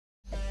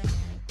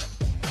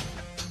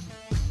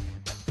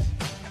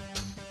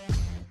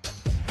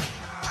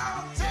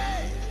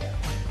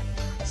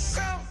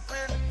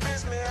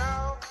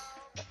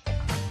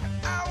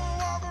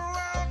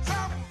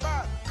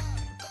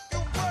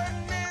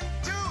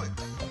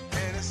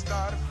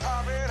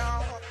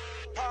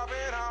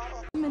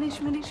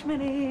Schmitty,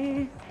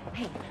 Schmitty.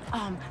 Hey,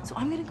 so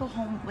I'm gonna go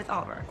home with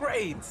Oliver.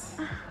 Great!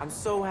 I'm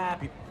so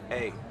happy.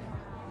 Hey,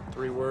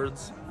 3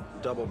 words,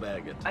 double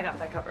bag it. I got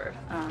that covered.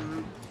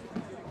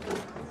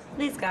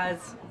 These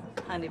guys,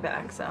 honey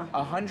pack, so.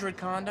 100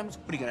 condoms?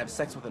 What, are you gonna have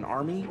sex with an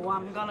army? Well,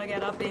 I'm gonna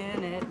get up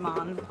in it,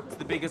 man. It's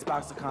the biggest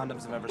box of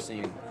condoms I've ever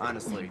seen,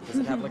 honestly. Does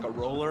it have like a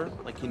roller?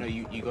 Like, you know,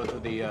 you go through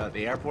the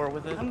airport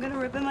with it? I'm gonna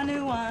rip in my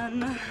new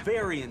one.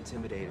 Very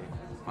intimidating.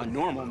 A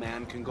normal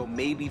man can go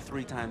maybe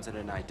 3 times in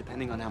a night,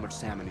 depending on how much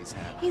salmon he's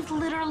had. He's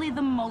literally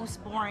the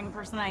most boring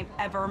person I've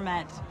ever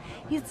met.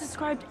 He's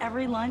described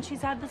every lunch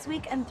he's had this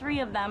week, and 3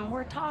 of them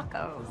were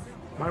tacos.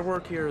 My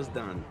work here is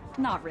done.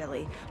 Not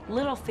really.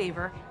 Little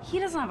favor, he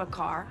doesn't have a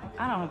car.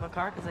 I don't have a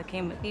car because I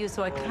came with you,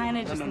 so I kind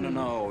of just...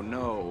 No.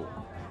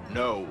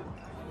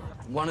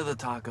 One of the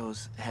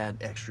tacos had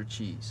extra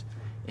cheese,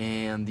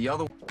 and the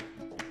other...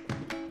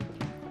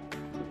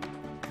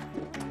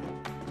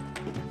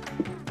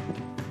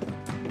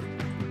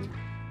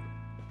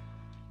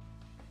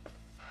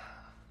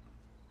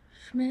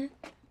 Schmidt?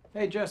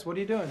 Hey, Jess, what are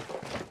you doing?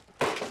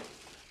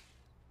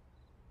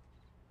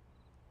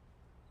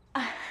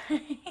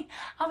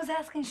 I was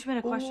asking Schmidt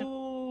a question.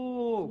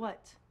 Oh.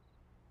 What?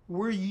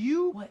 Were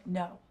you What?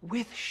 No.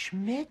 with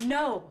Schmidt?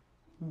 No.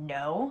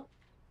 No.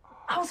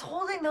 I was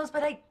holding those,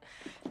 but I...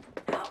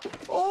 No.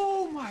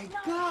 Oh, my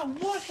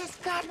God. What has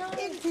gotten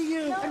into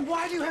you? No. And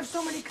why do you have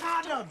so many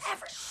condoms?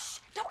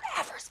 Don't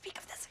ever speak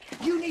of this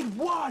again. You need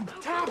one.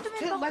 Top Put them in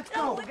 10. both. Let's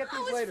No, go. We'll get I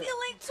these was later.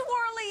 feeling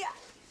twirly.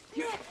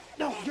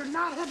 No, you're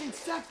not having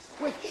sex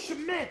with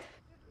Schmidt.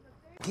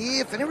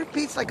 If it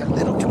repeats like a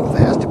little too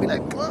fast to be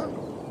like, what?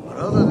 But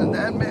other than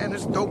that, man,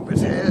 it's dope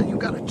as hell. You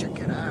gotta check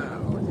it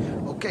out.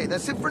 Okay,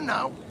 that's it for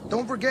now.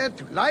 Don't forget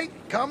to like,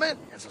 comment,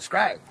 and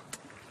subscribe.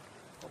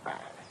 Bye.